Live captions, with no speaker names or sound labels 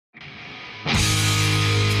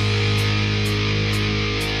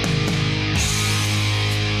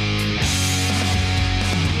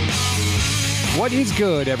What is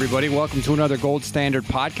good, everybody? Welcome to another Gold Standard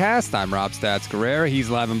podcast. I'm Rob Stats Guerrera. He's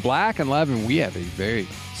Levin Black. And Levin, we have a very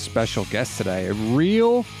special guest today. A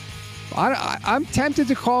real, I'm tempted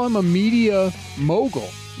to call him a media mogul,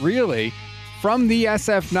 really, from the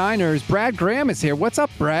SF Niners. Brad Graham is here. What's up,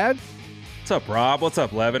 Brad? What's up, Rob? What's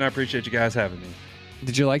up, Levin? I appreciate you guys having me.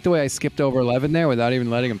 Did you like the way I skipped over Levin there without even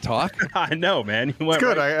letting him talk? I know, man. It's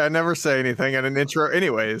good. Right. I never say anything in an intro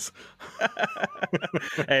anyways.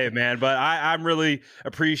 Hey, man, but I'm really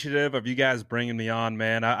appreciative of you guys bringing me on,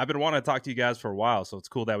 man. I've been wanting to talk to you guys for a while, so it's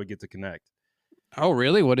cool that we get to connect. Oh,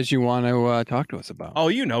 really? What did you want to talk to us about?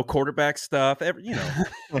 Oh, quarterback stuff,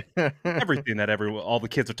 everything that all the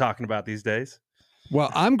kids are talking about these days. Well,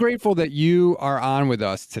 I'm grateful that you are on with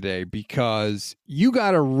us today because you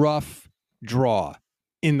got a rough draw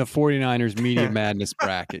in the 49ers Media Madness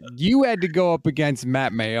bracket. You had to go up against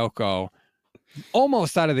Matt Maiocco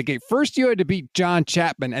almost out of the gate. First, you had to beat John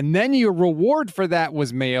Chapman, and then your reward for that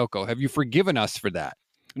was Maiocco. Have you forgiven us for that?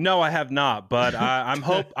 No, I have not, but I'm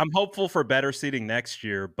hopeful for better seating next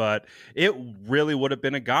year. But it really would have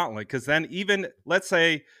been a gauntlet because then even, let's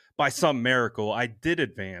say, by some miracle, I did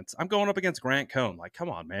advance. I'm going up against Grant Cohn. Like,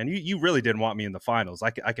 come on, man. You really didn't want me in the finals.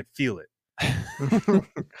 I could feel it.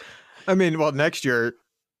 I mean, well, next year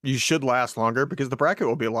you should last longer because the bracket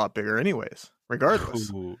will be a lot bigger anyways,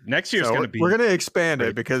 regardless. Ooh, next year's going to be... We're going to expand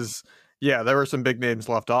it because, yeah, there were some big names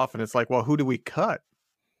left off, and it's like, well, who do we cut?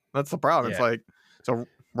 That's the problem. Yeah. It's like, so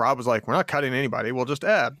Rob was like, we're not cutting anybody. We'll just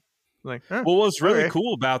add. Like, well, what's really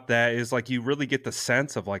cool about that is like you really get the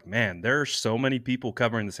sense of like, man, there are so many people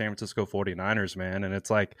covering the San Francisco 49ers, man. And it's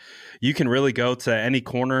like you can really go to any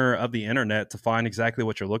corner of the internet to find exactly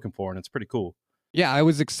what you're looking for. And it's pretty cool. Yeah, I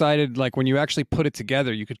was excited. Like when you actually put it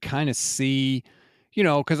together, you could kind of see,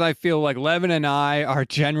 because I feel like Levin and I are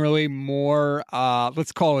generally more,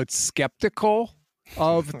 let's call it skeptical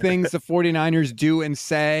of things the 49ers do and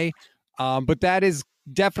say. But that is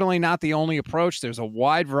definitely not the only approach. There's a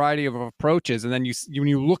wide variety of approaches. And then when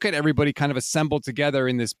you look at everybody kind of assembled together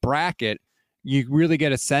in this bracket, you really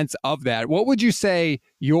get a sense of that. What would you say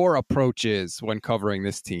your approach is when covering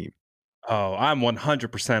this team? Oh, I'm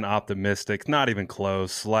 100% optimistic. Not even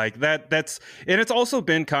close. Like that's, and it's also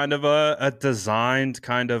been kind of a designed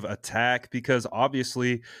kind of attack because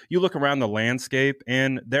obviously you look around the landscape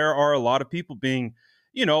and there are a lot of people being,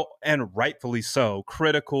 and rightfully so,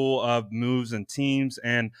 critical of moves and teams.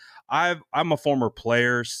 And I'm a former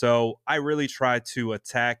player, so I really try to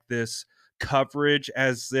attack this coverage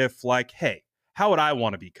as if like, hey, how would I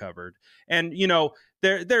want to be covered? And,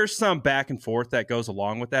 there's some back and forth that goes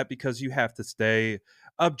along with that because you have to stay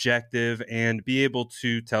objective and be able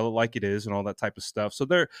to tell it like it is and all that type of stuff. So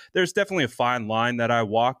there's definitely a fine line that I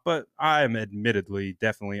walk, but I am admittedly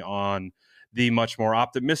definitely on the much more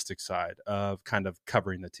optimistic side of kind of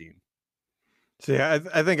covering the team. See, I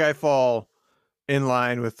think I fall in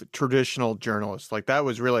line with traditional journalists. Like that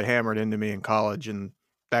was really hammered into me in college, and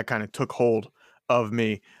that kind of took hold of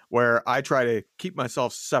me where I try to keep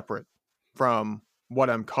myself separate from what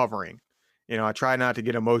I'm covering. I try not to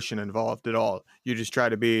get emotion involved at all. You just try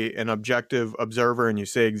to be an objective observer and you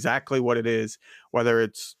say exactly what it is, whether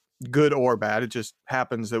it's good or bad. It just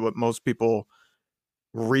happens that what most people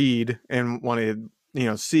read and want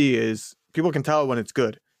to, see is people can tell when it's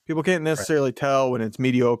good. People can't necessarily tell when it's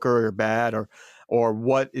mediocre or bad or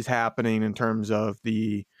what is happening in terms of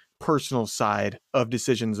the personal side of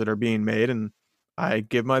decisions that are being made. And I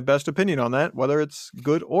give my best opinion on that, whether it's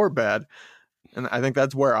good or bad. And I think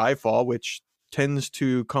that's where I fall, which tends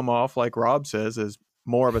to come off, like Rob says, as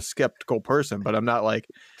more of a skeptical person. But I'm not like,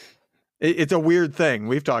 it's a weird thing.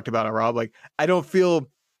 We've talked about it, Rob. Like, I don't feel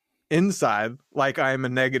inside like I'm a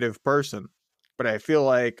negative person, but I feel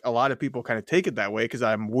like a lot of people kind of take it that way because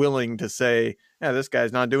I'm willing to say, yeah, this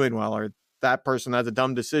guy's not doing well, or that person has a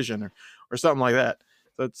dumb decision or something like that.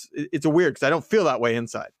 So it's a weird because I don't feel that way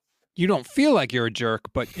inside. You don't feel like you're a jerk,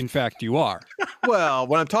 but in fact you are. Well,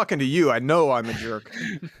 when I'm talking to you, I know I'm a jerk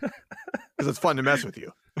because it's fun to mess with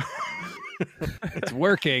you. It's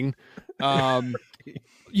working.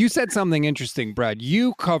 You said something interesting, Brad.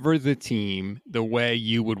 You cover the team the way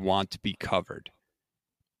you would want to be covered.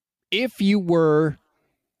 If you were,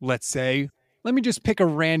 let's say, let me just pick a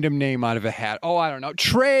random name out of a hat. Oh, I don't know.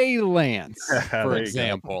 Trey Lance, for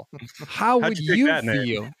example. How would you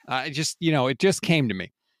feel? It just came to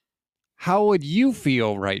me. How would you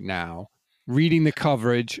feel right now reading the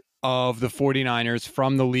coverage of the 49ers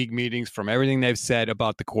from the league meetings, from everything they've said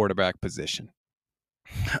about the quarterback position?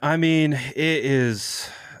 I mean, it is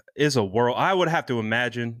a world. I would have to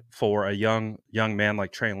imagine for a young man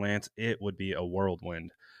like Trey Lance, it would be a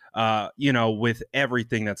whirlwind. With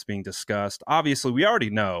everything that's being discussed. Obviously, we already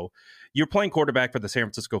know, you're playing quarterback for the San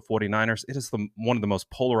Francisco 49ers. It is one of the most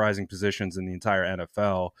polarizing positions in the entire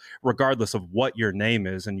NFL, regardless of what your name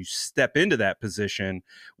is. And you step into that position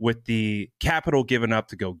with the capital given up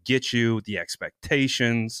to go get you, the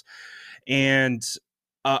expectations, and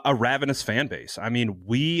a ravenous fan base. I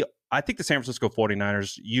mean, I think the San Francisco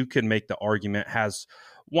 49ers, you can make the argument, has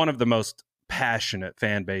one of the most passionate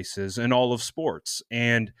fan bases in all of sports.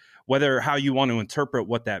 And how you want to interpret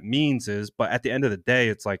what that means is, but at the end of the day,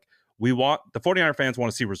 it's like, the 49er fans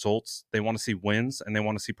want to see results, they want to see wins, and they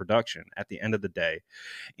want to see production at the end of the day.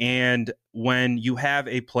 And when you have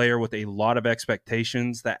a player with a lot of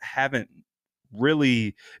expectations that haven't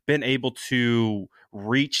really been able to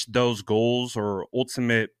reach those goals or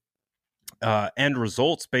ultimate end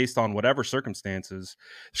results based on whatever circumstances,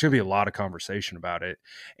 there's going to be a lot of conversation about it.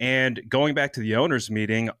 And going back to the owners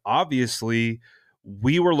meeting, obviously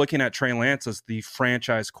we were looking at Trey Lance as the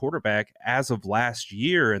franchise quarterback as of last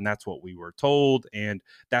year, and that's what we were told, and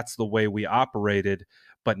that's the way we operated.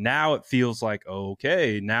 But now it feels like,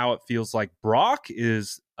 okay, now it feels like Brock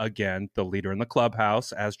is, again, the leader in the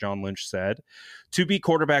clubhouse, as John Lynch said, to be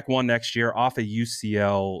quarterback one next year off a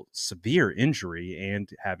UCL severe injury and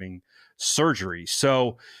having surgery.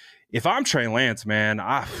 So if I'm Trey Lance, man,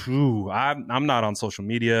 I'm not on social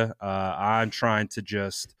media. I'm trying to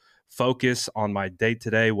just focus on my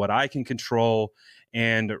day-to-day, what I can control,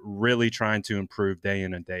 and really trying to improve day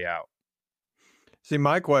in and day out. See,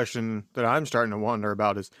 my question that I'm starting to wonder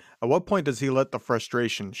about is, at what point does he let the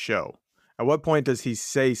frustration show? At what point does he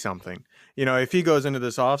say something? You know, if he goes into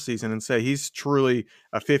this offseason and say he's truly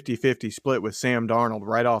a 50-50 split with Sam Darnold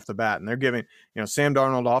right off the bat, and they're giving, Sam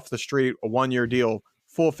Darnold off the street, a 1-year deal,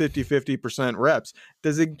 full 50% reps,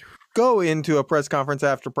 does he go into a press conference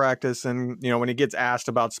after practice and, when he gets asked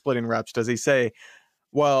about splitting reps, does he say,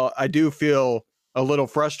 well, I do feel a little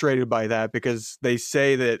frustrated by that because they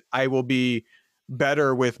say that I will be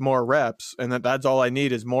better with more reps and that's all I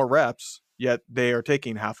need is more reps, yet they are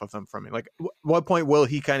taking half of them from me? Like, what point will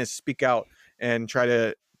he kind of speak out and try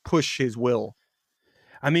to push his will?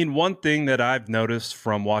 I mean, one thing that I've noticed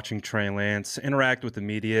from watching Trey Lance interact with the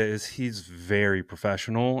media is he's very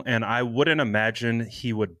professional, and I wouldn't imagine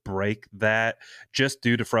he would break that just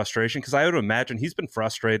due to frustration, because I would imagine he's been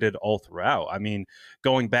frustrated all throughout. I mean,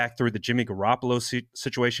 going back through the Jimmy Garoppolo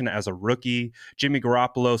situation as a rookie, Jimmy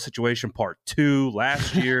Garoppolo situation part 2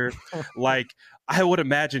 last year, like, I would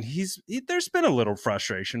imagine there's been a little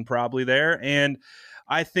frustration probably there. And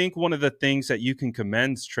I think one of the things that you can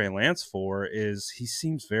commend Trey Lance for is he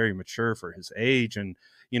seems very mature for his age, and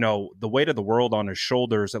the weight of the world on his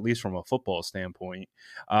shoulders, at least from a football standpoint.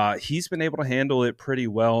 He's been able to handle it pretty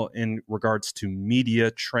well in regards to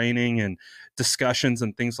media training and discussions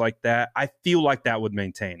and things like that. I feel like that would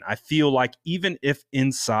maintain. I feel like even if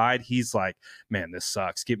inside he's like, man, this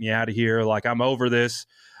sucks, get me out of here, like, I'm over this,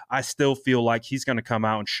 I still feel like he's going to come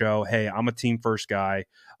out and show, hey, I'm a team first guy,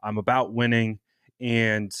 I'm about winning,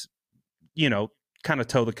 and, kind of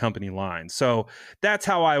toe the company line. So that's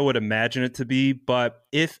how I would imagine it to be. But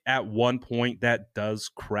if at one point that does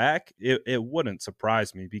crack, it wouldn't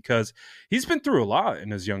surprise me, because he's been through a lot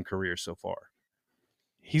in his young career so far.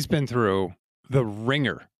 He's been through the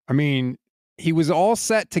ringer. I mean, he was all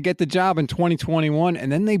set to get the job in 2021,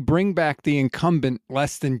 and then they bring back the incumbent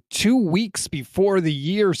less than 2 weeks before the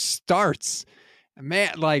year starts.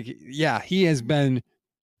 Man, he has been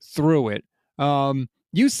through it.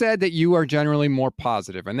 You said that you are generally more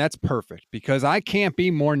positive, and that's perfect, because I can't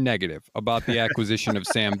be more negative about the acquisition of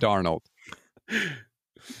Sam Darnold.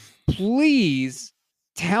 Please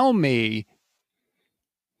tell me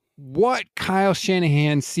what Kyle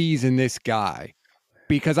Shanahan sees in this guy,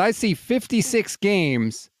 because I see 56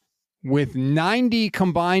 games with 90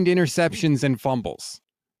 combined interceptions and fumbles.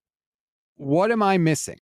 What am I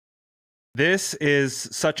missing? This is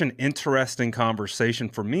such an interesting conversation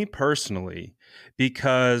for me personally,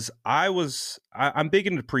 because I'm big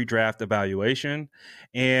into pre-draft evaluation,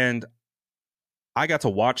 and I got to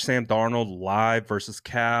watch Sam Darnold live versus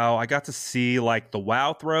Cal. I got to see the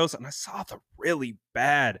wow throws, and I saw the really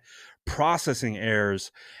bad processing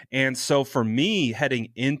errors. And so for me, heading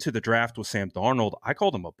into the draft with Sam Darnold, I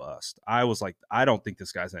called him a bust. I was like, I don't think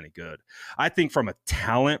this guy's any good. I think from a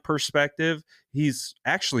talent perspective, he's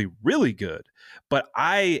actually really good, but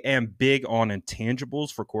I am big on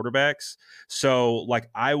intangibles for quarterbacks. So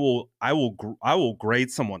I will grade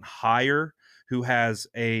someone higher who has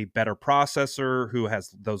a better processor, who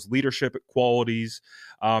has those leadership qualities,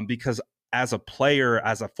 because as a player,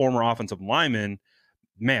 as a former offensive lineman,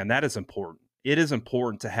 man, that is important. It is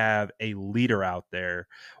important to have a leader out there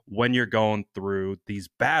when you're going through these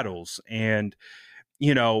battles. And,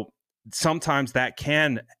 sometimes that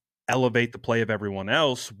can elevate the play of everyone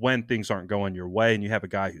else when things aren't going your way and you have a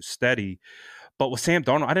guy who's steady. But with Sam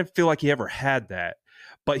Darnold, I didn't feel like he ever had that.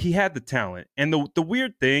 But he had the talent. And the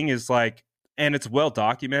weird thing is, like, and it's well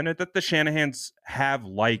documented that the Shanahans have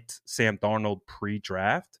liked Sam Darnold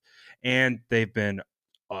pre-draft, and they've been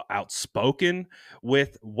outspoken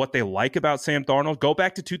with what they like about Sam Darnold. Go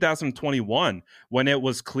back to 2021 when it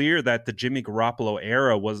was clear that the Jimmy Garoppolo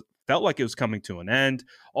era felt like it was coming to an end.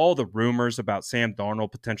 All the rumors about Sam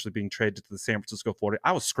Darnold potentially being traded to the San Francisco 40,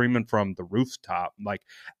 I was screaming from the rooftop, like,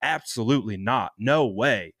 absolutely not. No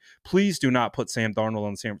way. Please do not put Sam Darnold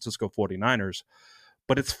on the San Francisco 49ers.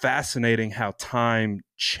 But it's fascinating how time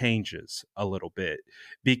changes a little bit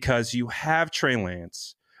because you have Trey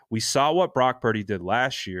Lance. We saw what Brock Purdy did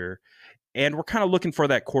last year, and we're kind of looking for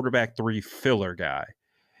that quarterback 3 filler guy.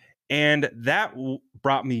 And that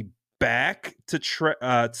brought me back to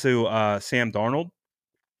Sam Darnold.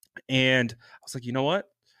 And I was like, you know what?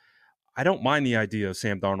 I don't mind the idea of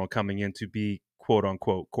Sam Darnold coming in to be quote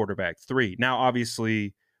unquote quarterback 3. Now,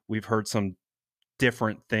 obviously, we've heard some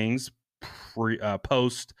different things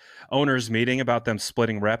post owners meeting about them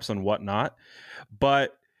splitting reps and whatnot.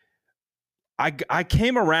 But I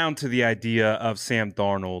came around to the idea of Sam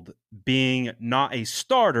Darnold being not a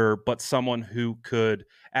starter, but someone who could,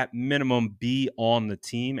 at minimum, be on the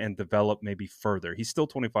team and develop maybe further. He's still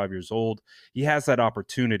 25 years old. He has that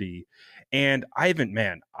opportunity. And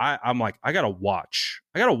I'm like, I got to watch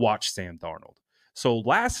Sam Darnold. So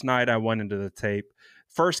last night I went into the tape.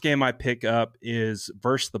 First game I pick up is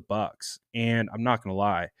versus the Bucks. And I'm not going to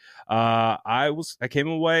lie. I came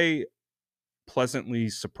away pleasantly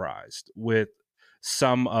surprised with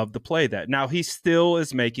some of the play that now he still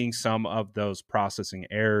is making some of those processing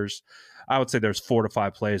errors. I would say there's 4 to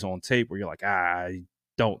 5 plays on tape where you're like,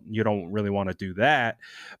 you don't really want to do that,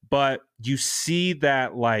 but you see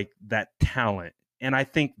that, like, that talent. And I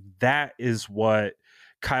think that is what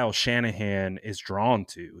Kyle Shanahan is drawn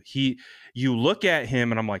to. You look at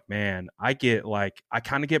him and I'm like, man, I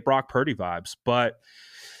kind of get Brock Purdy vibes, but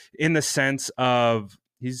in the sense of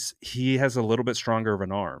he has a little bit stronger of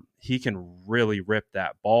an arm. He can really rip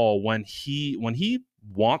that ball when he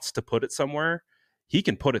wants to put it somewhere. He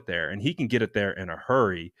can put it there and he can get it there in a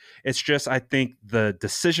hurry. It's just, I think the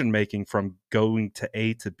decision making from going to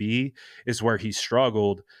A to B is where he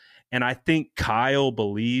struggled. And I think Kyle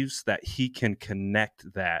believes that he can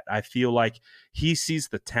connect that. I feel like he sees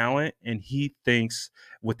the talent and he thinks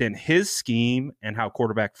within his scheme and how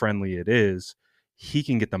quarterback friendly it is, he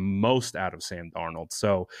can get the most out of Sam Darnold.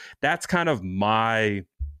 So that's kind of my,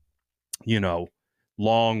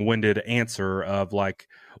 long-winded answer of, like,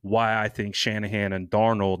 why I think Shanahan and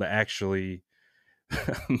Darnold actually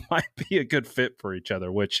might be a good fit for each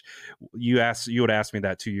other, which you would ask me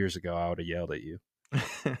that 2 years ago, I would have yelled at you.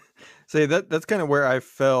 See, that's kind of where I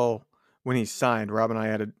fell when he signed. Rob and I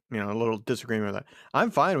had a little disagreement with that.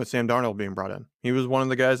 I'm fine with Sam Darnold being brought in. He was one of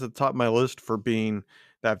the guys at the top of my list for being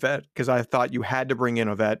that vet, because I thought you had to bring in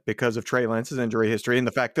a vet because of Trey Lance's injury history and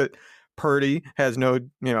the fact that Purdy has no,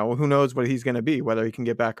 who knows what he's going to be, whether he can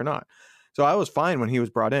get back or not. So I was fine when he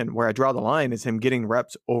was brought in. Where I draw the line is him getting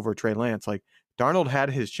reps over Trey Lance. Like, Darnold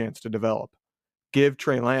had his chance to develop. Give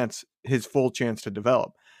Trey Lance his full chance to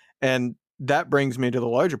develop. And that brings me to the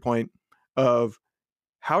larger point of,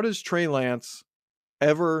 how does Trey Lance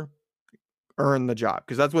ever earn the job?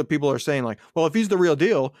 Because that's what people are saying. Like, well, if he's the real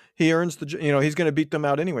deal, he earns he's going to beat them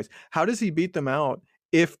out anyways. How does he beat them out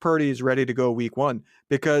if Purdy is ready to go week 1?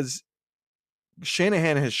 Because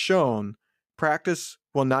Shanahan has shown practice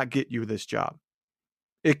will not get you this job.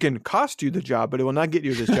 It can cost you the job, but it will not get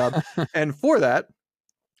you this job. And for that,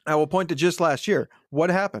 I will point to just last year. What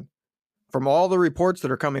happened? From all the reports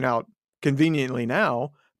that are coming out conveniently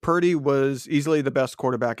now, Purdy was easily the best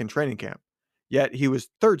quarterback in training camp. Yet he was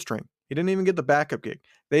 3rd string. He didn't even get the backup gig.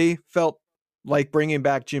 They felt like bringing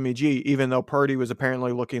back Jimmy G, even though Purdy was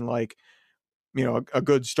apparently looking like, a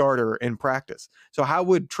good starter in practice. So how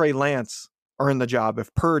would Trey Lance earn the job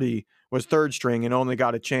if Purdy was 3rd string and only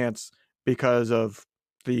got a chance because of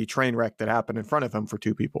the train wreck that happened in front of him for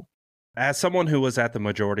 2 people? As someone who was at the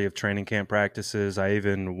majority of training camp practices, I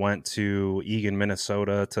even went to Eagan,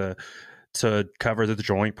 Minnesota to cover the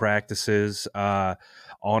joint practices.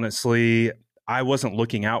 Honestly, I wasn't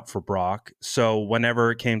looking out for Brock. So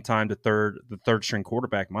whenever it came time to the third string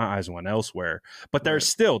quarterback, my eyes went elsewhere. But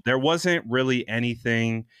there wasn't really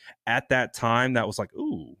anything at that time that was like,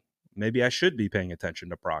 ooh, maybe I should be paying attention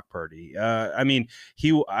to Brock Purdy.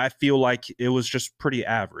 I feel like it was just pretty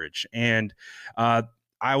average. And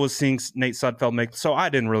I was seeing Nate Sudfeld so I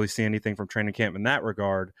didn't really see anything from training camp in that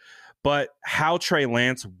regard. But how Trey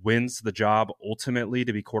Lance wins the job ultimately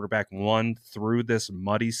to be quarterback one through this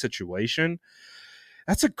muddy situation,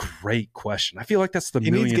 that's a great question. I feel like that's the He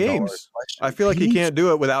needs games. question. I feel like he can't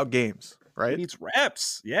do it without games, He right? needs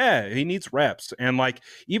reps. Yeah, he needs reps. And like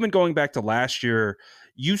even going back to last year,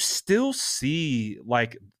 you still see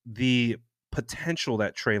like the potential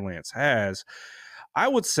that Trey Lance has. I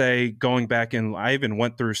would say going back, and I even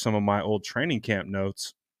went through some of my old training camp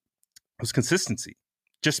notes, was consistency.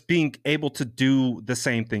 Just being able to do the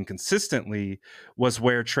same thing consistently was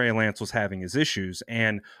where Trey Lance was having his issues.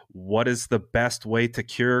 And what is the best way to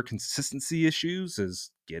cure consistency issues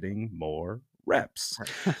is getting more reps.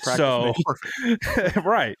 Right. So,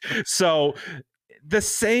 right. So the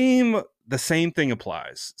same thing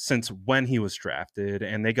applies since when he was drafted,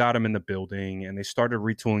 and they got him in the building and they started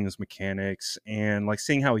retooling his mechanics and like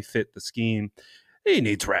seeing how he fit the scheme. He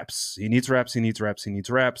needs reps. He needs reps. He needs reps. He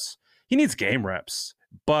needs reps. He needs game reps.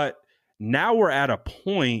 But now we're at a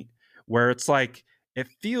point where it's like it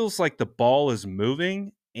feels like the ball is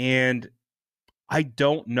moving, and I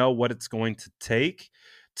don't know what it's going to take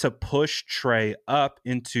to push Trey up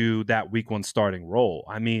into that week one starting role.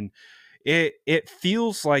 I mean, it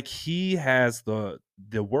feels like he has the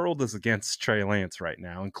world is against Trey Lance right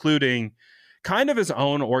now, including kind of his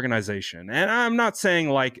own organization. And I'm not saying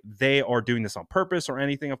like they are doing this on purpose or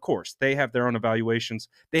anything. Of course, they have their own evaluations.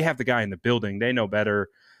 They have the guy in the building. They know better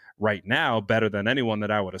right now, better than anyone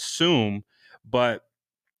that I would assume. But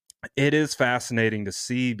it is fascinating to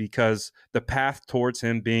see because the path towards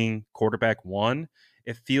him being quarterback one,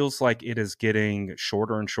 it feels like it is getting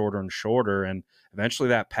shorter and shorter and shorter. And eventually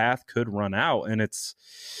that path could run out. And it's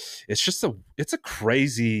a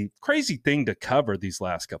crazy thing to cover these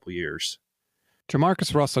last couple of years.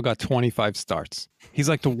 Jamarcus Russell got 25 starts. He's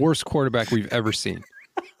like the worst quarterback we've ever seen.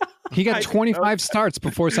 He got 25 starts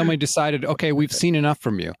before somebody decided, okay, we've seen enough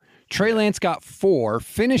from you. Trey Lance got 4,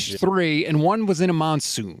 finished 3, and 1 was in a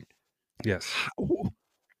monsoon. Yes.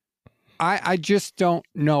 I just don't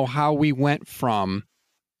know how we went from,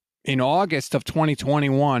 in August of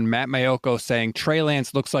 2021, Matt Maiocco saying Trey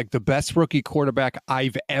Lance looks like the best rookie quarterback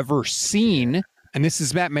I've ever seen. And this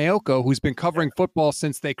is Matt Maiocco, who's been covering football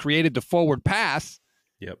since they created the forward pass.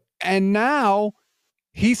 Yep. And now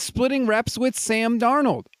he's splitting reps with Sam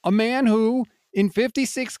Darnold, a man who in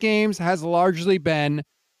 56 games has largely been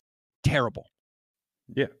terrible.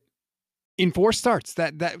 Yeah. In 4 starts,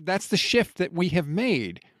 that's the shift that we have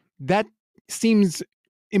made. That seems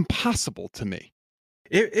impossible to me.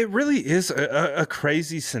 It really is a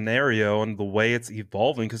crazy scenario and the way it's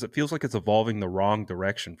evolving, because it feels like it's evolving the wrong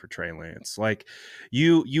direction for Trey Lance. Like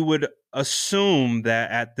you would assume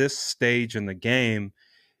that at this stage in the game,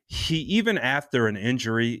 he, even after an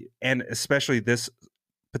injury, and especially this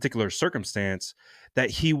particular circumstance, that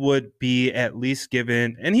he would be at least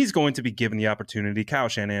given, and he's going to be given the opportunity. Kyle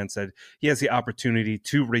Shanahan said he has the opportunity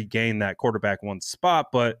to regain that quarterback one spot.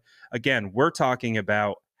 But again, we're talking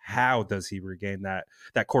about how does he regain that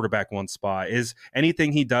quarterback one spot? Is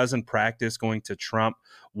anything he does in practice going to trump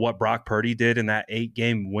what Brock Purdy did in that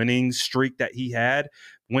 8-game winning streak that he had,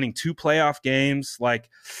 winning 2 playoff games? Like,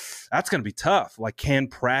 that's going to be tough. Like, can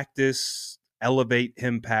practice elevate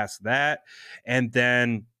him past that? And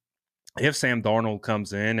then if Sam Darnold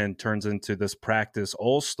comes in and turns into this practice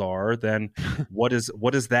all-star, then what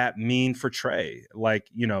does that mean for Trey? Like,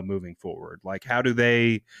 moving forward, like how do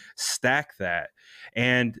they stack that?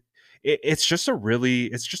 And it's just a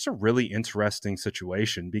really interesting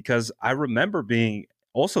situation, because I remember being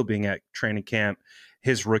at training camp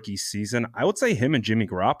his rookie season. I would say him and Jimmy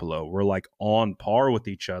Garoppolo were like on par with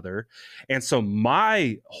each other. And so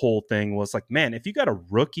my whole thing was like, man, if you got a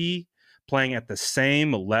rookie playing at the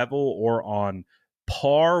same level or on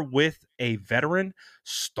par with a veteran,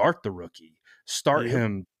 start the rookie, start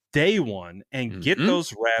him day one, and get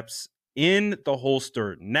those reps in the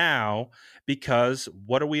holster now. Because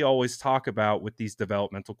what do we always talk about with these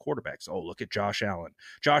developmental quarterbacks? Oh, look at Josh Allen.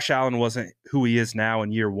 Josh Allen wasn't who he is now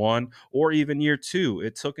in year 1 or even year 2.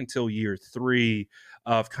 It took until year 3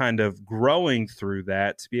 of kind of growing through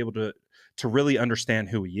that to be able to really understand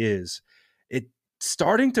who he is. It's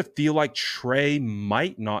starting to feel like Trey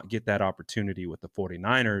might not get that opportunity with the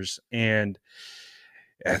 49ers, and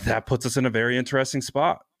that puts us in a very interesting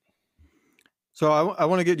spot. So I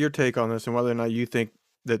want to get your take on this and whether or not you think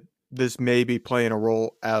that this may be playing a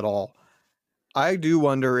role at all. I do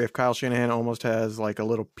wonder if Kyle Shanahan almost has like a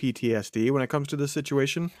little PTSD when it comes to this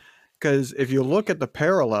situation, because if you look at the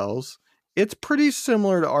parallels, it's pretty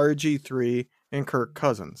similar to RG3 and Kirk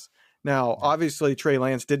Cousins. Now, obviously, Trey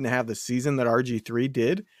Lance didn't have the season that RG3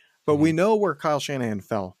 did, but we know where Kyle Shanahan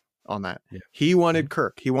fell on that. Yeah. He wanted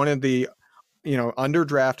Kirk. He wanted the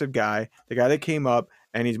underdrafted guy, the guy that came up,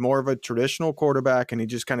 and he's more of a traditional quarterback, and he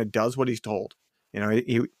just kind of does what he's told.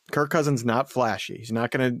 Kirk Cousins not flashy. He's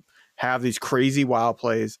not going to have these crazy wild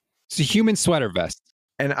plays. It's a human sweater vest.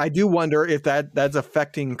 And I do wonder if that's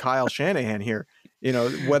affecting Kyle Shanahan here,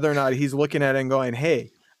 whether or not he's looking at it and going,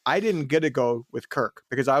 hey, I didn't get to go with Kirk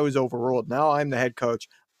because I was overruled. Now I'm the head coach.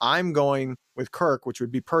 I'm going with Kirk, which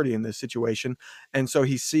would be Purdy in this situation. And so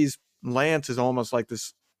he sees Lance as almost like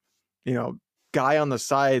this, guy on the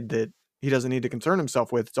side that he doesn't need to concern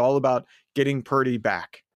himself with. It's all about getting Purdy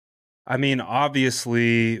back. I mean,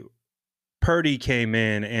 obviously, Purdy came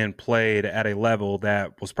in and played at a level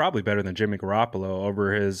that was probably better than Jimmy Garoppolo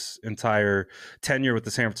over his entire tenure with the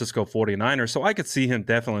San Francisco 49ers. So I could see him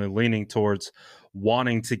definitely leaning towards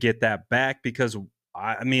wanting to get that back because,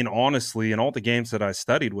 I mean, honestly, in all the games that I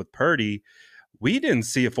studied with Purdy, we didn't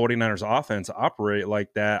see a 49ers offense operate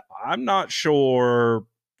like that. I'm not sure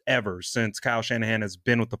ever since Kyle Shanahan has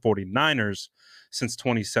been with the 49ers since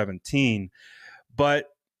 2017. But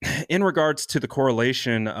in regards to the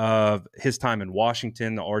correlation of his time in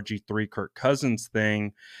Washington, the RG3 Kirk Cousins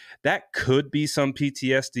thing, that could be some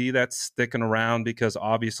PTSD that's sticking around because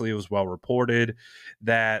obviously it was well reported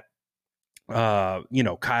that,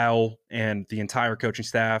 Kyle and the entire coaching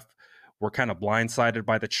staff were kind of blindsided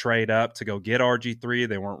by the trade up to go get RG3.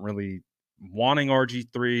 They weren't really wanting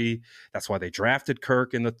RG3. That's why they drafted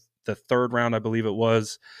Kirk in the third round, I believe it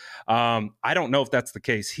was. I don't know if that's the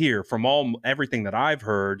case here. From everything that I've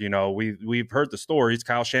heard, we've heard the stories.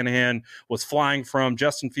 Kyle Shanahan was flying from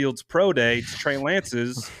Justin Fields' pro day to Trey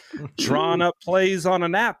Lance's, drawing up plays on a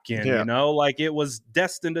napkin. Yeah. Like it was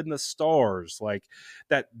destined in the stars. Like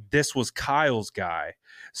that, this was Kyle's guy.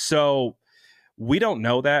 So we don't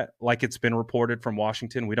know that. Like it's been reported from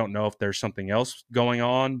Washington. We don't know if there's something else going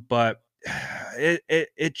on, but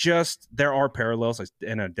it just, there are parallels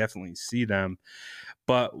and I definitely see them.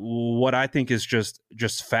 But what I think is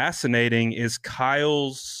just fascinating is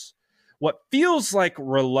Kyle's what feels like a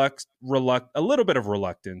little bit of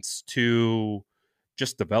reluctance to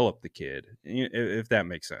just develop the kid, if that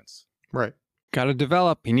makes sense. Right. Got to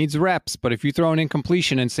develop. He needs reps. But if you throw an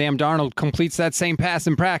incompletion and Sam Darnold completes that same pass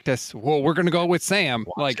in practice, well, we're going to go with Sam.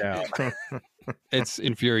 Watch out. It's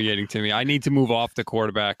infuriating to me. I need to move off the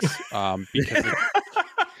quarterbacks because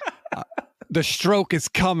the stroke is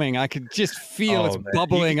coming. I could just feel it's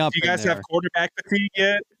bubbling up. Do you guys have quarterback fatigue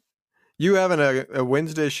yet? You having a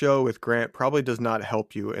Wednesday show with Grant probably does not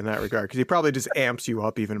help you in that regard because he probably just amps you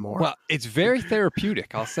up even more. Well, it's very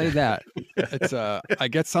therapeutic. I'll say that. It's I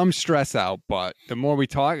get some stress out, but the more we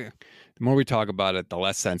talk about it, the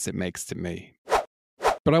less sense it makes to me.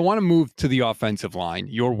 But I want to move to the offensive line,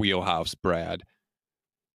 your wheelhouse, Brad.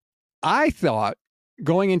 I thought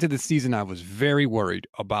going into the season, I was very worried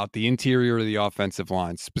about the interior of the offensive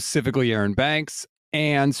line, specifically Aaron Banks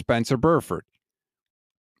and Spencer Burford.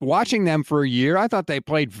 Watching them for a year, I thought they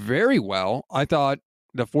played very well. I thought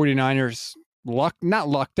the 49ers not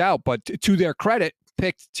lucked out, but to their credit,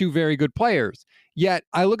 picked two very good players. Yet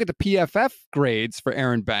I look at the PFF grades for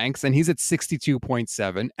Aaron Banks, and he's at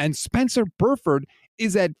 62.7, and Spencer Burford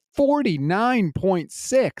is at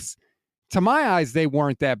 49.6. To my eyes, they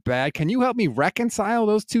weren't that bad. Can you help me reconcile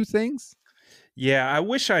those two things? Yeah, I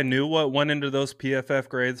wish I knew what went into those PFF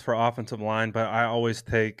grades for offensive line, but I always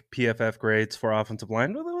take PFF grades for offensive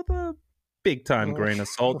line with a big-time grain of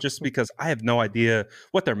salt just because I have no idea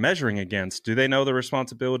what they're measuring against. Do they know the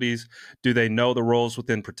responsibilities? Do they know the roles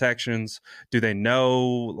within protections? Do they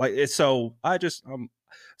know so I just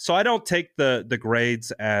so I don't take the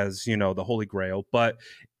grades as, the holy grail, but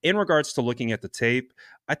in regards to looking at the tape,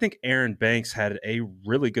 I think Aaron Banks had a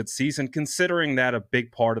really good season, considering that a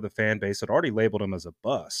big part of the fan base had already labeled him as a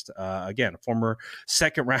bust. Again, a former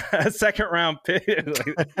second round pick,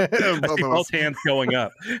 both hands going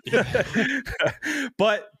up.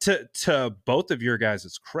 But to both of your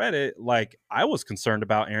guys' credit, I was concerned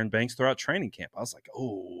about Aaron Banks throughout training camp. I was like,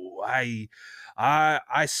 oh,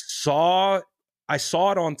 I saw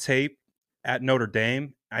it on tape at Notre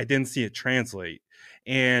Dame. I didn't see it translate.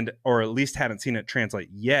 Or at least hadn't seen it translate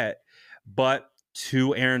yet. But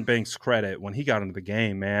to Aaron Banks' credit, when he got into the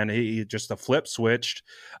game, man, he just a flip switched.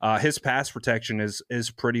 His pass protection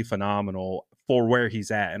is pretty phenomenal for where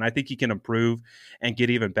he's at. And I think he can improve and get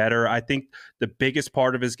even better. I think the biggest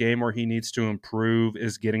part of his game where he needs to improve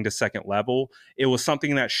is getting to second level. It was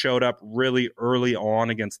something that showed up really early on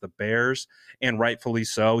against the Bears, and rightfully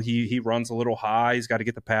so. He runs a little high. He's got to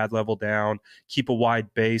get the pad level down, keep a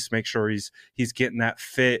wide base, make sure he's getting that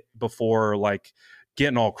fit before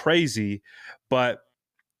getting all crazy. But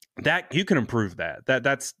that you can improve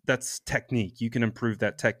that's technique. You can improve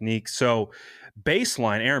that technique. So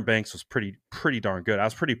baseline, Aaron Banks was pretty darn good. I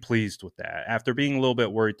was pretty pleased with that after being a little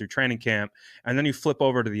bit worried through training camp. And then you flip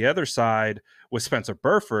over to the other side with Spencer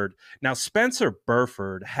Burford. Now, Spencer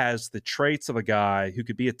Burford has the traits of a guy who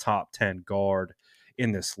could be a top 10 guard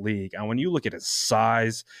in this league. And when you look at his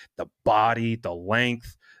size, the body, the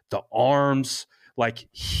length, the arms, like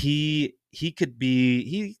he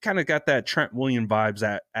kind of got that Trent Williams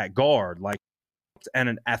vibes at guard, like, and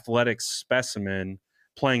an athletic specimen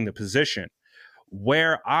playing the position.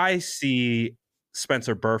 Where I see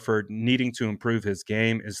Spencer Burford needing to improve his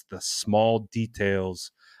game is the small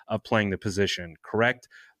details of playing the position. Correct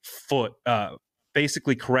foot,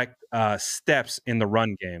 basically correct steps in the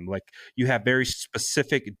run game. Like, you have very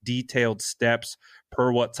specific, detailed steps per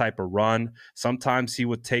what type of run. Sometimes he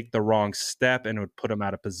would take the wrong step and it would put him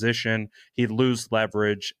out of position. He'd lose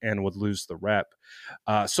leverage and would lose the rep.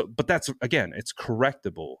 But that's, again, it's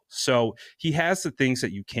correctable. So he has the things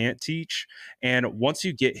that you can't teach. And once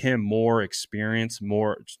you get him more experience,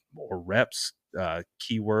 more reps,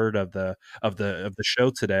 keyword of the show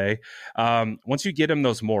today. Once you get him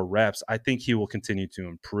those more reps, I think he will continue to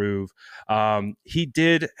improve. He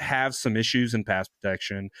did have some issues in pass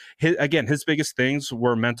protection. His biggest things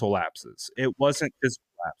were mental lapses. It wasn't physical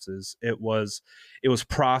lapses. It was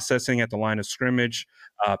processing at the line of scrimmage,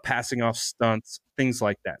 passing off stunts, things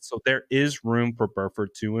like that. So there is room for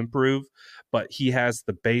Burford to improve, but he has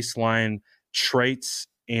the baseline traits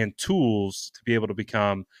and tools to be able to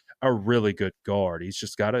become a really good guard. He's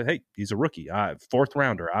just got to, hey, he's a rookie, fourth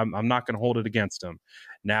rounder. I'm not going to hold it against him.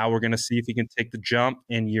 Now we're going to see if he can take the jump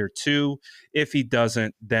in year 2. If he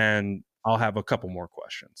doesn't, then I'll have a couple more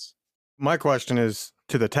questions. My question is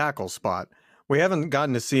to the tackle spot. We haven't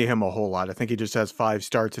gotten to see him a whole lot. I think he just has 5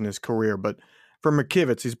 starts in his career. But for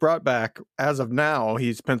McKivitz, he's brought back. As of now,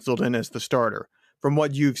 he's penciled in as the starter. From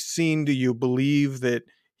what you've seen, do you believe that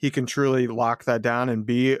he can truly lock that down and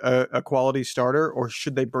be a quality starter? Or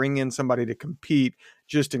should they bring in somebody to compete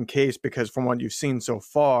just in case? Because from what you've seen so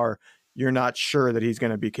far, you're not sure that he's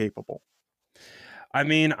going to be capable. I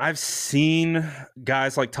mean, I've seen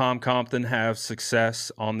guys like Tom Compton have success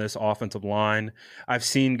on this offensive line. I've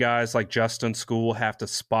seen guys like Justin School have to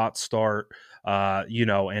spot start,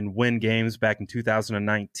 and win games back in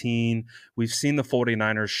 2019. We've seen the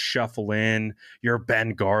 49ers shuffle in your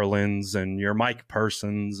Ben Garlands and your Mike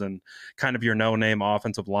Persons and kind of your no-name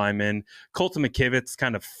offensive linemen. Colton McKivitz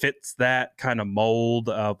kind of fits that kind of mold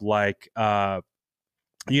of like, a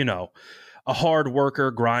hard worker,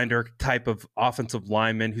 grinder type of offensive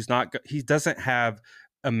lineman he doesn't have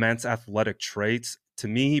immense athletic traits. To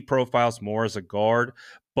me, he profiles more as a guard,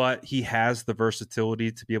 but he has the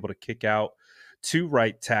versatility to be able to kick out to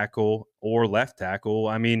right tackle or left tackle.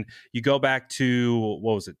 I mean, you go back to,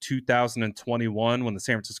 2021 when the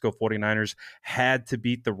San Francisco 49ers had to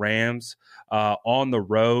beat the Rams on the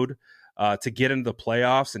road to get into the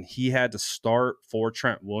playoffs, and he had to start for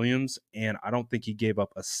Trent Williams, and I don't think he gave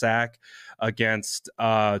up a sack against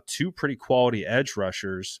 2 pretty quality edge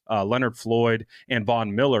rushers, Leonard Floyd and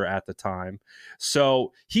Von Miller at the time.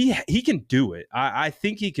 So he can do it. I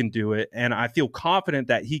think he can do it, and I feel confident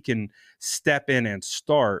that he can step in and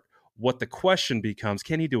start. What the question becomes,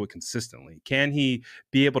 can he do it consistently? Can he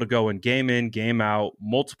be able to go in, game out,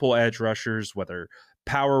 multiple edge rushers, whether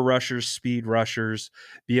power rushers, speed rushers,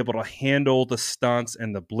 be able to handle the stunts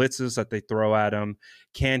and the blitzes that they throw at him?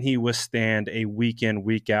 Can he withstand a week in,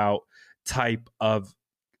 week out type of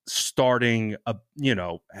starting,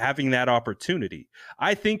 having that opportunity?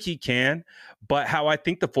 I think he can, but how I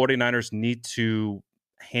think the 49ers need to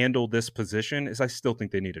handle this position is I still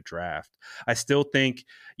think they need a draft. I still think,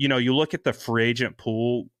 you look at the free agent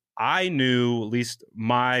pool. I knew, at least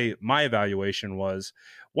my evaluation was,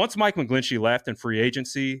 once Mike McGlinchey left in free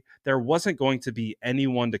agency, there wasn't going to be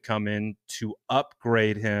anyone to come in to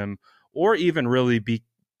upgrade him or even really be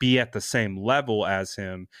at the same level as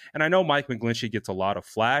him. And I know Mike McGlinchey gets a lot of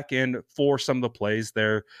flack, and for some of the plays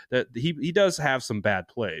there, that he does have some bad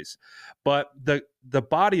plays, but the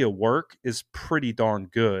body of work is pretty darn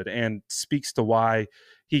good and speaks to why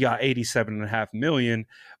he got $87.5 million.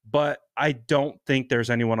 But I don't think there's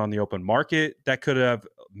anyone on the open market that could have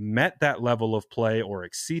met that level of play or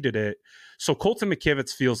exceeded it. So Colton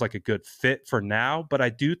McKivitz feels like a good fit for now, but I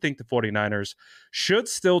do think the 49ers should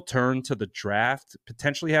still turn to the draft,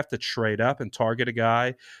 potentially have to trade up and target a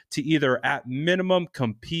guy to either at minimum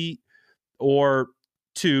compete or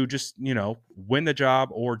to just, win the job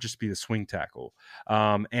or just be the swing tackle,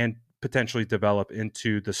 and potentially develop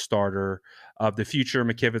into the starter of the future.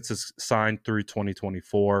 McKivitz is signed through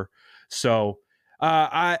 2024. So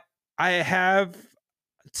I have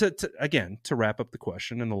to wrap up the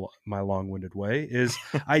question in my long-winded way is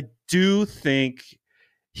I do think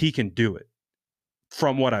he can do it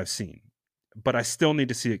from what I've seen, but I still need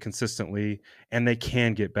to see it consistently, and they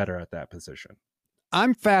can get better at that position.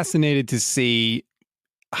 I'm fascinated to see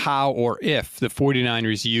how or if the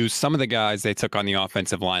 49ers use some of the guys they took on the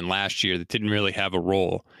offensive line last year that didn't really have a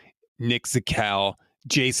role. Nick Zakelj,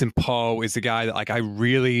 Jason Poe is a guy that, like, I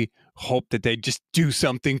really hope that they just do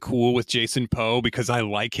something cool with Jason Poe because I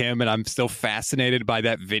like him and I'm still fascinated by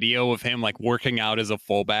that video of him like working out as a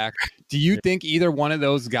fullback. Do you think either one of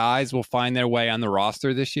those guys will find their way on the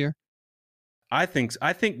roster this year? I think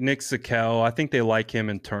Nick Zakelj, I think they like him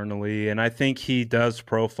internally, and I think he does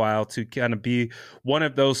profile to kind of be one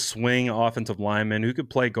of those swing offensive linemen who could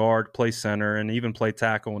play guard, play center, and even play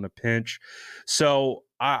tackle in a pinch. So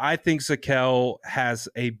I think Zakelj has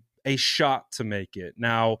a shot to make it.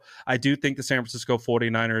 Now, I do think the San Francisco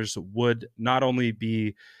 49ers would not only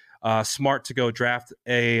be smart to go draft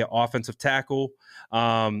a offensive tackle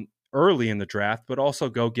early in the draft, but also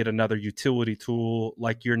go get another utility tool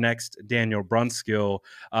like your next Daniel Brunskill.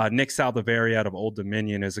 Nick Saldiveri out of Old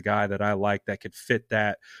Dominion is a guy that I like that could fit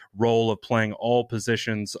that role of playing all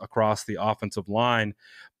positions across the offensive line.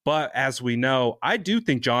 But as we know, I do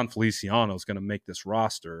think John Feliciano is going to make this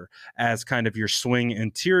roster as kind of your swing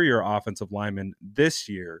interior offensive lineman this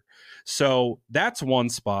year. So that's one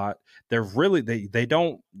spot. They're really, they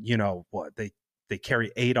don't, they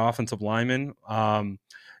carry 8 offensive linemen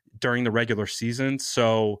during the regular season.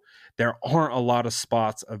 So there aren't a lot of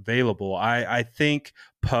spots available. I think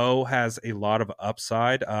Poe has a lot of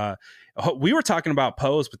upside. We were talking about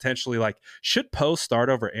Poe as potentially like, should Poe start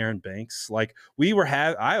over Aaron Banks? Like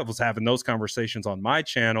I was having those conversations on my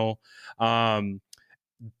channel,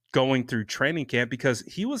 going through training camp because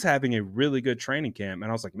he was having a really good training camp.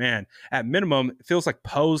 And I was like, man, at minimum, it feels like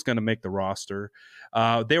Poe's going to make the roster.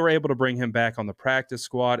 They were able to bring him back on the practice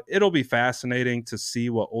squad. It'll be fascinating to see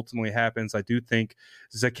what ultimately happens. I do think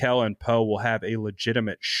Zakelj and Poe will have a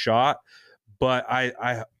legitimate shot, but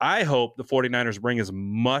I hope the 49ers bring as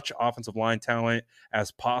much offensive line talent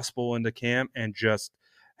as possible into camp and just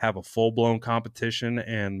have a full-blown competition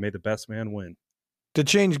and may the best man win. To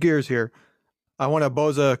change gears here, I want a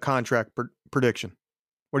Bosa contract prediction.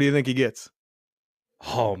 What do you think he gets?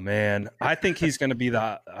 Oh, man. I think he's going to be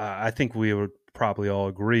I think we would probably all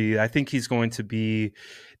agree. I think he's going to be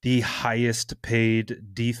the highest paid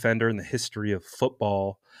defender in the history of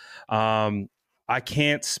football. I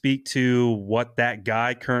can't speak to what that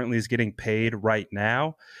guy currently is getting paid right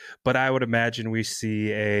now, but I would imagine we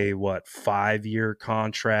see a 5-year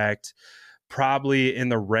contract, probably in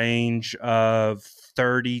the range of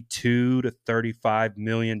 $32 to $35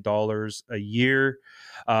 million a year.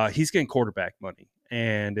 He's getting quarterback money,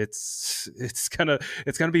 and it's gonna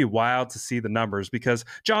be wild to see the numbers because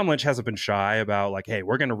John Lynch hasn't been shy about like, hey,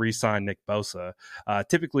 we're gonna re-sign Nick Bosa.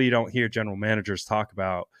 Typically, you don't hear general managers talk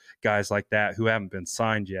about guys like that who haven't been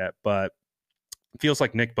signed yet, but it feels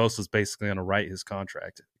like Nick Bosa is basically gonna write his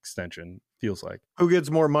contract extension. Feels like. Who gets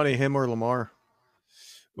more money, him or Lamar?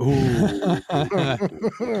 Ooh,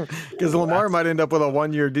 because Lamar might end up with a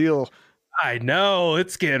 1-year deal. I know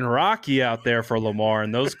it's getting rocky out there for Lamar,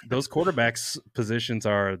 and those quarterbacks positions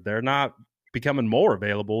they're not becoming more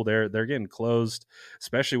available. They're getting closed,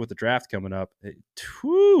 especially with the draft coming up.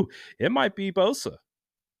 It might be Bosa.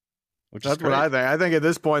 That's what I think. I think at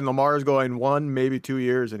this point Lamar is going 1, maybe 2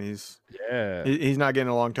 years, and he's not getting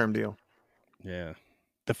a long-term deal. Yeah.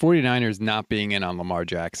 The 49ers not being in on Lamar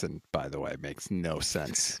Jackson, by the way, makes no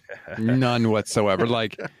sense. None whatsoever.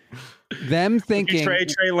 Like them thinking Would you trade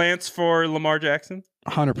Trey Lance for Lamar Jackson?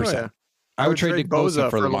 100%. Oh, yeah. I would trade Nick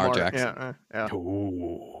Bosa for Lamar Jackson. Yeah.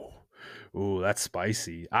 Ooh, that's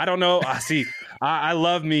spicy. I don't know. I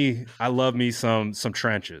love me some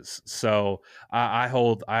trenches. So I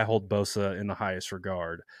hold Bosa in the highest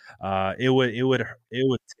regard. It would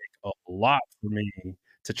take a lot for me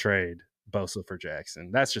to trade Bosa for Jackson.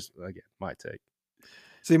 That's just, again, my take.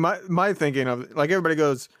 See, my thinking of, like, everybody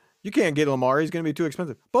goes, you can't get Lamar, he's going to be too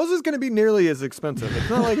expensive. Bosa's going to be nearly as expensive. It's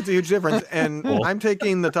not like it's a huge difference. And I'm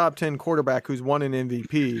taking the top 10 quarterback who's won an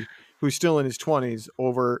MVP, who's still in his 20s,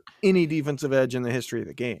 over any defensive edge in the history of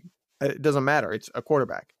the game. It doesn't matter. It's a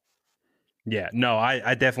quarterback. Yeah, no,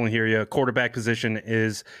 I definitely hear you. Quarterback position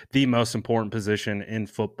is the most important position in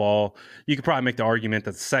football. You could probably make the argument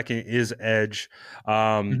that the second is edge,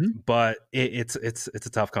 but it's a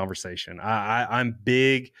tough conversation. I'm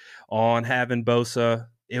big on having Bosa.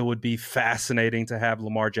 It would be fascinating to have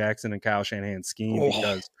Lamar Jackson and Kyle Shanahan's scheme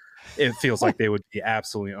because it feels like they would be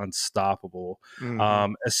absolutely unstoppable.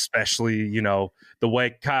 Especially, you know, the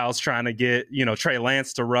way Kyle's trying to get, you know, Trey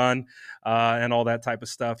Lance to run and all that type of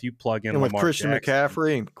stuff. You plug in and with Lamar Christian Jackson.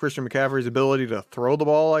 McCaffrey and Christian McCaffrey's ability to throw the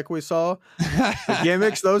ball like we saw, the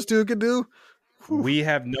gimmicks those two could do. We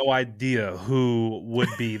have no idea who would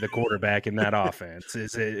be the quarterback in that offense.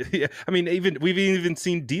 Is it? I mean, we've even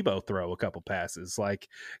seen Debo throw a couple passes. Like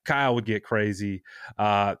Kyle would get crazy.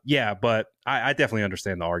 Yeah, but I definitely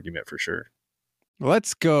understand the argument for sure.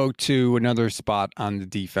 Let's go to another spot on the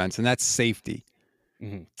defense, and that's safety.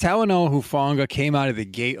 Talanoa Hufanga came out of the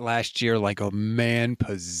gate last year like a man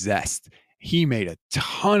possessed. He made a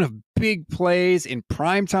ton of big plays in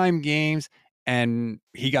primetime games, and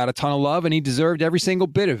he got a ton of love, and he deserved every single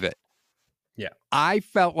bit of it. Yeah. I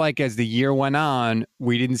felt like as the year went on,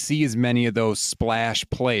 we didn't see as many of those splash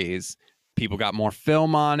plays. People got more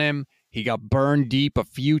film on him. He got burned deep a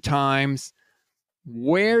few times.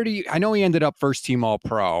 I know he ended up first team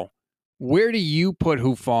All-Pro. Where do you put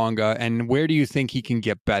Hufanga, and where do you think he can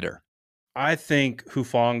get better? I think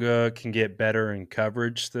Hufanga can get better in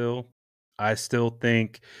coverage still. I still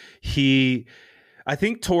think I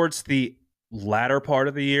think towards the latter part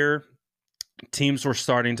of the year, teams were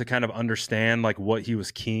starting to kind of understand like what he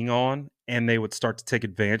was keying on, and they would start to take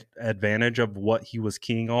advantage of what he was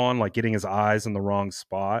keying on, like getting his eyes in the wrong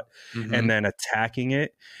spot and then attacking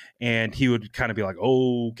it. And he would kind of be like,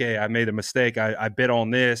 oh, okay, I made a mistake. I bit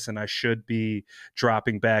on this and I should be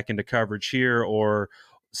dropping back into coverage here, or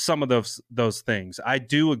some of those things. I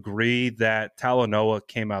do agree that Talanoa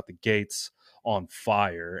came out the gates on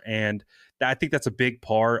fire, and I think that's a big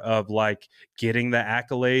part of like getting the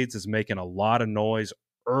accolades, is making a lot of noise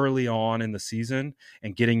early on in the season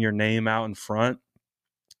and getting your name out in front.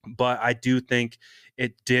 But I do think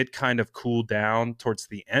it did kind of cool down towards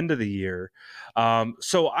the end of the year.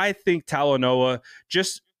 So I think Talanoa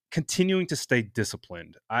just continuing to stay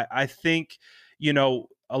disciplined. I think, you know,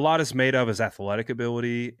 a lot is made of his athletic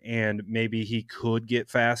ability, and maybe he could get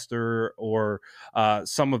faster, or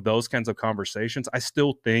some of those kinds of conversations. I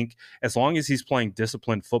still think as long as he's playing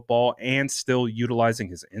disciplined football and still utilizing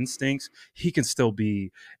his instincts, he can still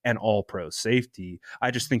be an all-pro safety.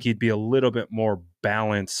 I just think he'd be a little bit more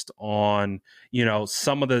balanced on, you know,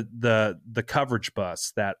 some of the coverage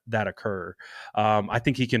busts that occur. I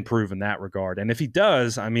think he can improve in that regard. And if he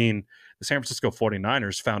does, I mean, the San Francisco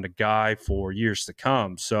 49ers found a guy for years to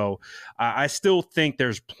come. So I still think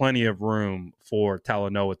there's plenty of room for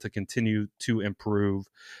Talanoa to continue to improve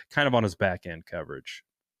kind of on his back end coverage.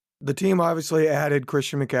 The team obviously added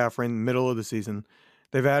Christian McCaffrey in the middle of the season.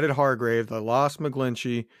 They've added Hargrave. They lost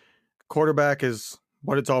McGlinchey. Quarterback is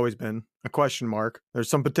what it's always been, a question mark.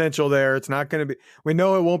 There's some potential there. It's not going to be, we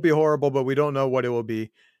know it won't be horrible, but we don't know what it will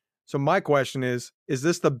be. So my question is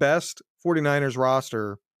this the best 49ers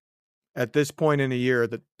roster at this point in the year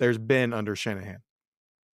that there's been under Shanahan?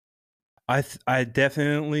 I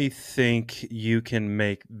definitely think you can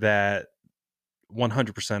make that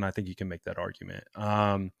 100%. I think you can make that argument.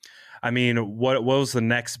 I mean, what was the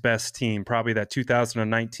next best team? Probably that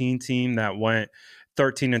 2019 team that went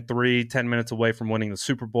 13-3, 10 minutes away from winning the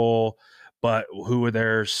Super Bowl. But who were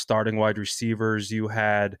their starting wide receivers? You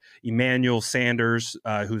had Emmanuel Sanders,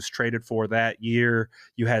 who's traded for that year.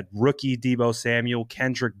 You had rookie Debo Samuel,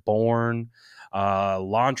 Kendrick Bourne,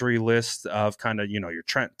 laundry list of kind of, you know, your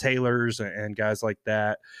Trent Taylors and guys like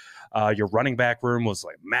that. Your running back room was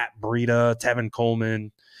like Matt Breida, Tevin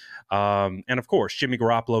Coleman. And of course, Jimmy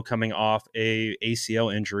Garoppolo coming off a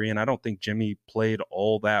ACL injury. And I don't think Jimmy played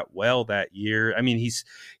all that well that year. I mean,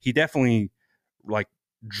 he definitely like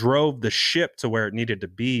drove the ship to where it needed to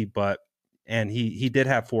be, and he did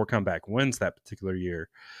have 4 comeback wins that particular year.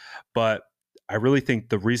 But I really think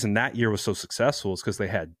the reason that year was so successful is because they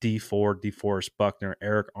had DeForest Buckner,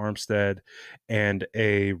 Eric Armstead, and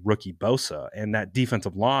a rookie Bosa, and that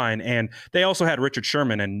defensive line. And they also had Richard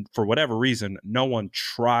Sherman, and for whatever reason, no one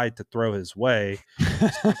tried to throw his way.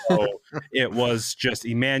 So it was just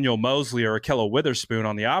Emmanuel Mosley or Ahkello Witherspoon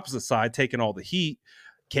on the opposite side taking all the heat.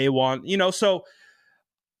 K1, you know, so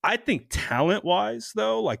I think talent-wise,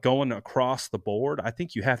 though, like going across the board, I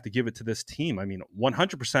think you have to give it to this team. I mean,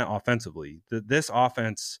 100% offensively. This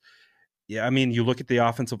offense, yeah, I mean, you look at the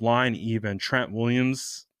offensive line, even Trent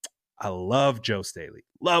Williams. I love Joe Staley.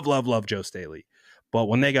 Love Joe Staley. But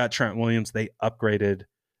when they got Trent Williams, they upgraded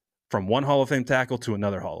from one Hall of Fame tackle to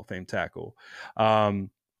another Hall of Fame tackle.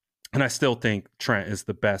 And I still think Trent is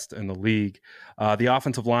the best in the league. The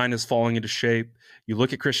offensive line is falling into shape. You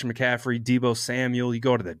look at Christian McCaffrey, Debo Samuel. You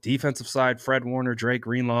go to the defensive side, Fred Warner, Drake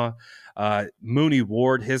Greenlaw. Mooney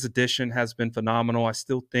Ward, his addition has been phenomenal. I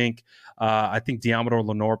think Deommodore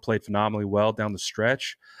Lenoir played phenomenally well down the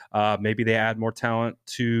stretch. Maybe they add more talent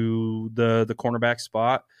to the cornerback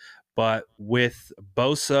spot, but with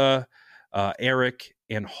Bosa, Eric,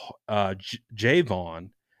 and Javon,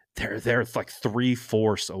 they're like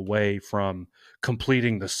 3/4 away from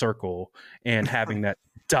completing the circle and having that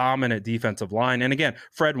dominant defensive line. And again,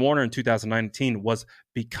 Fred Warner in 2019 was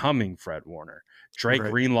becoming Fred Warner. Drake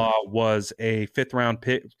Greenlaw was a fifth round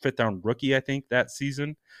rookie, I think, that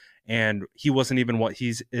season, and he wasn't even what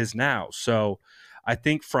he is now. So I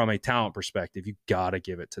think from a talent perspective, you got to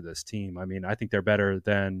give it to this team. I mean, I think they're better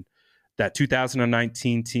than that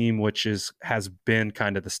 2019 team, which has been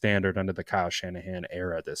kind of the standard under the Kyle Shanahan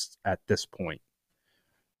era at this point.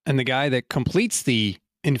 And the guy that completes the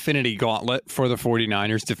infinity gauntlet for the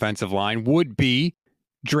 49ers defensive line would be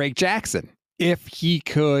Drake Jackson, if he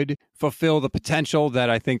could fulfill the potential that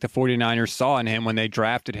I think the 49ers saw in him when they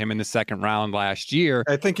drafted him in the second round last year.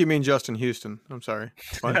 I think you mean Justin Houston. I'm sorry.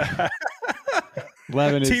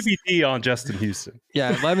 Levin is, TBD on Justin Houston.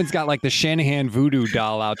 Yeah, Levin's got like the Shanahan voodoo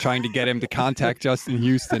doll out trying to get him to contact Justin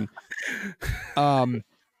Houston.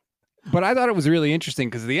 But I thought it was really interesting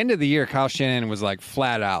because at the end of the year, Kyle Shanahan was like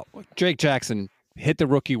flat out, Drake Jackson hit the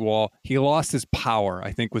rookie wall. He lost his power,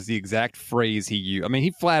 I think was the exact phrase he used. I mean,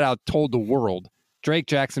 he flat out told the world Drake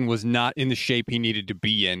Jackson was not in the shape he needed to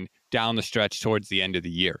be in down the stretch towards the end of the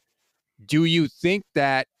year. Do you think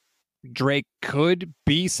that Drake could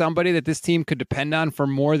be somebody that this team could depend on for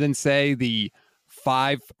more than, say, the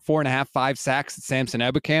 4.5, 5 sacks that Samson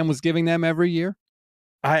Ebukam was giving them every year?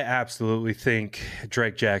 I absolutely think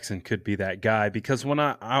Drake Jackson could be that guy, because when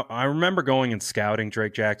I remember going and scouting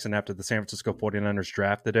Drake Jackson after the San Francisco 49ers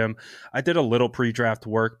drafted him, I did a little pre-draft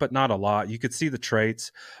work, but not a lot. You could see the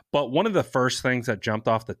traits. But one of the first things that jumped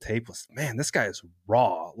off the tape was, man, this guy is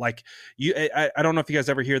raw. Like, I don't know if you guys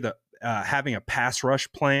ever hear the having a pass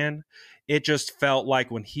rush plan. It just felt like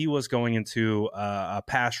when he was going into a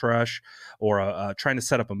pass rush or trying to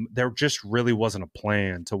set up there just really wasn't a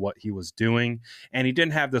plan to what he was doing. And he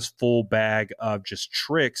didn't have this full bag of just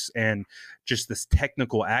tricks and just this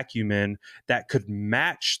technical acumen that could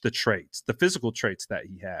match the traits, the physical traits that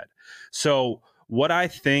he had. So what I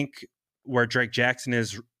think where Drake Jackson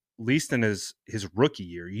is, at least in his rookie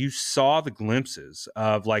year, you saw the glimpses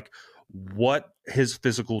of like what his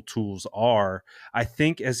physical tools are. I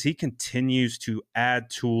think as he continues to add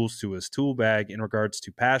tools to his tool bag in regards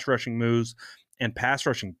to pass rushing moves and pass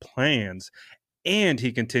rushing plans, and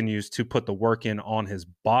he continues to put the work in on his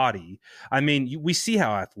body. I mean, we see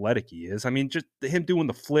how athletic he is. I mean, just him doing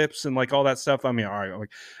the flips and like all that stuff. I mean, all right,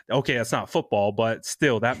 like, okay, that's not football, but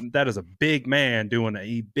still, that is a big man doing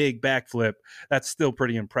a big backflip. That's still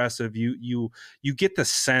pretty impressive. You get the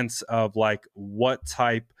sense of like what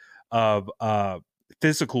type of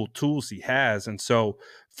physical tools he has. And so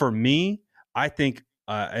for me, I think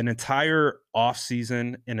an entire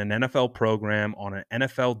offseason in an NFL program, on an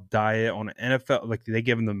NFL diet, on an NFL, like they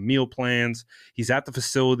give him the meal plans. He's at the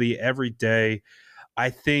facility every day. I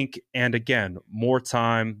think, and again, more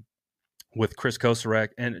time with Chris Kocurek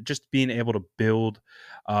and just being able to build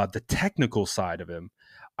the technical side of him,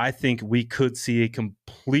 I think we could see a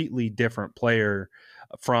completely different player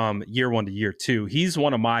from year one to year two. He's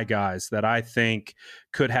one of my guys that I think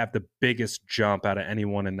could have the biggest jump out of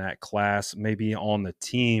anyone in that class, maybe on the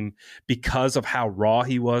team, because of how raw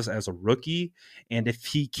he was as a rookie. And if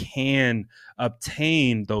he can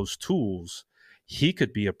obtain those tools, he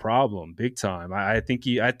could be a problem big time. I think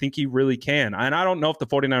he really can. And I don't know if the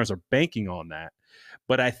 49ers are banking on that,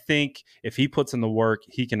 but I think if he puts in the work,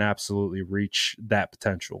 he can absolutely reach that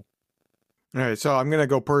potential. All right, so I'm going to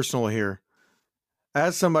go personal here.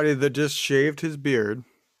 As somebody that just shaved his beard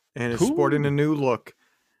and is sporting a new look,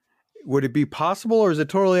 would it be possible, or is it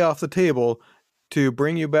totally off the table, to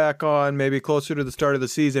bring you back on maybe closer to the start of the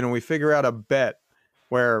season and we figure out a bet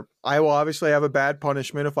where I will obviously have a bad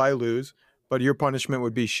punishment if I lose, but your punishment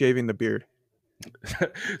would be shaving the beard?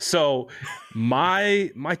 So my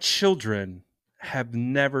children have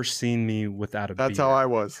never seen me without a beard. That's how I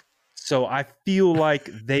was. So I feel like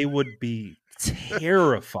they would be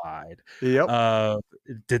terrified. Yep.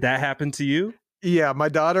 Did that happen to you? Yeah, my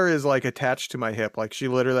daughter is like attached to my hip. Like she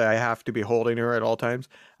literally, I have to be holding her at all times.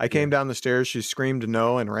 I came down the stairs, she screamed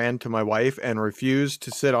no and ran to my wife and refused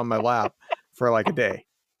to sit on my lap for like a day.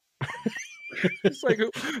 It's like,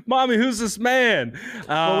 Mommy, who's this man?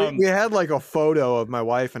 Well, we had like a photo of my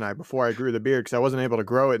wife and I before I grew the beard, because I wasn't able to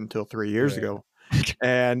grow it until 3 years ago.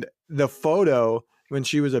 And the photo, when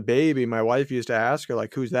she was a baby, my wife used to ask her,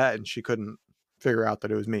 like, who's that? And she couldn't figure out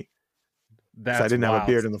that it was me. That's I didn't have a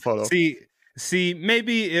beard in the photo. See, See,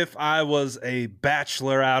 maybe if I was a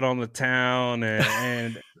bachelor out on the town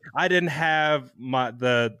and I didn't have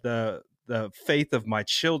the faith of my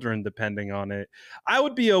children depending on it, I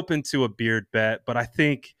would be open to a beard bet. But I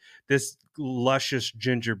think this luscious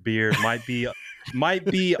ginger beard might be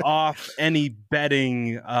off any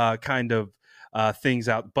betting kind of things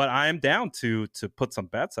out. But I am down to put some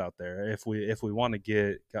bets out there if we want to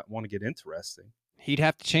get interesting. He'd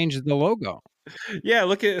have to change the logo. Yeah,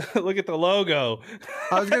 look at the logo.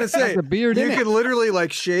 I was gonna say the beard. You could literally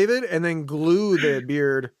like shave it and then glue the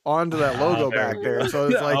beard onto that logo back there. So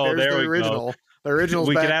it's like there's the original. The original's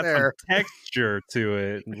we back could add there. some texture to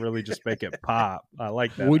it and really just make it pop. I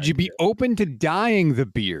like that. Would you be open to dyeing the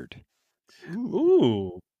beard?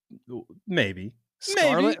 Ooh, maybe.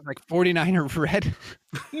 Scarlet, like 49er red.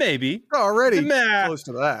 Maybe Already close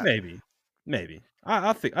to that. Maybe.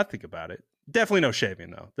 I think about it. Definitely no shaving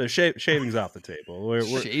though. The shaving's off the table.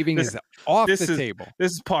 Shaving is off the table.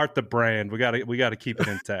 This is part of the brand. We got to keep it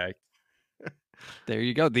intact. There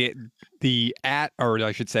you go. The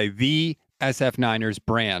SF Niners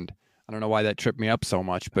brand. I don't know why that tripped me up so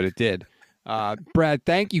much, but it did. Brad,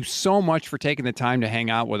 thank you so much for taking the time to hang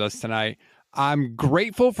out with us tonight. I'm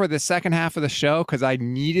grateful for the second half of the show because I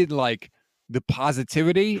needed like the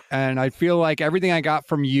positivity, and I feel like everything I got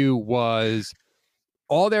from you was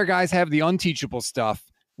all their guys have the unteachable stuff.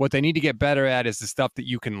 What they need to get better at is the stuff that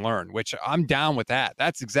you can learn, which I'm down with that.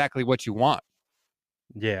 That's exactly what you want.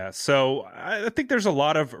 Yeah, so I think there's a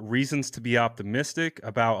lot of reasons to be optimistic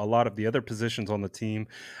about a lot of the other positions on the team.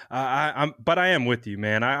 But I am with you,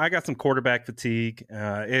 man. I got some quarterback fatigue.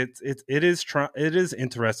 It is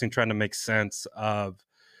interesting trying to make sense of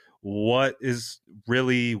what is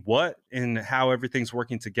really what and how everything's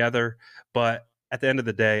working together. But at the end of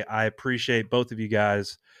the day, I appreciate both of you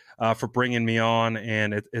guys for bringing me on,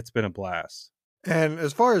 and it's been a blast. And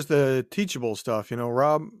as far as the teachable stuff,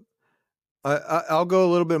 Rob, I'll go a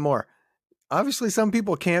little bit more. Obviously, some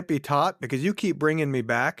people can't be taught because you keep bringing me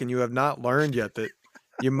back and you have not learned yet that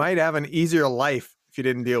you might have an easier life if you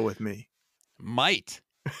didn't deal with me. Might.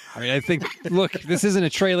 I mean, I think, look, this isn't a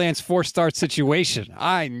Trey Lance 4-start situation.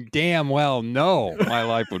 I damn well know my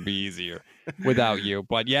life would be easier without you.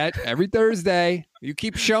 But yet, every Thursday, you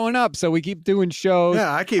keep showing up, so we keep doing shows.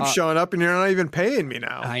 Yeah, I keep showing up, and you're not even paying me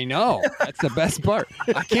now. I know. That's the best part.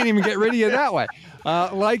 I can't even get rid of you that way.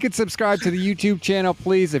 Like and subscribe to the YouTube channel,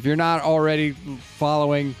 please. If you're not already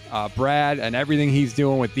following Brad and everything he's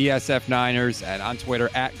doing with the SF Niners and on Twitter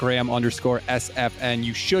 @Graham_SFN,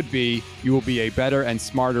 you should be. You will be a better and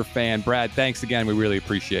smarter fan. Brad, thanks again. We really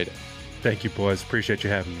appreciate it. Thank you, boys. Appreciate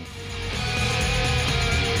you having me.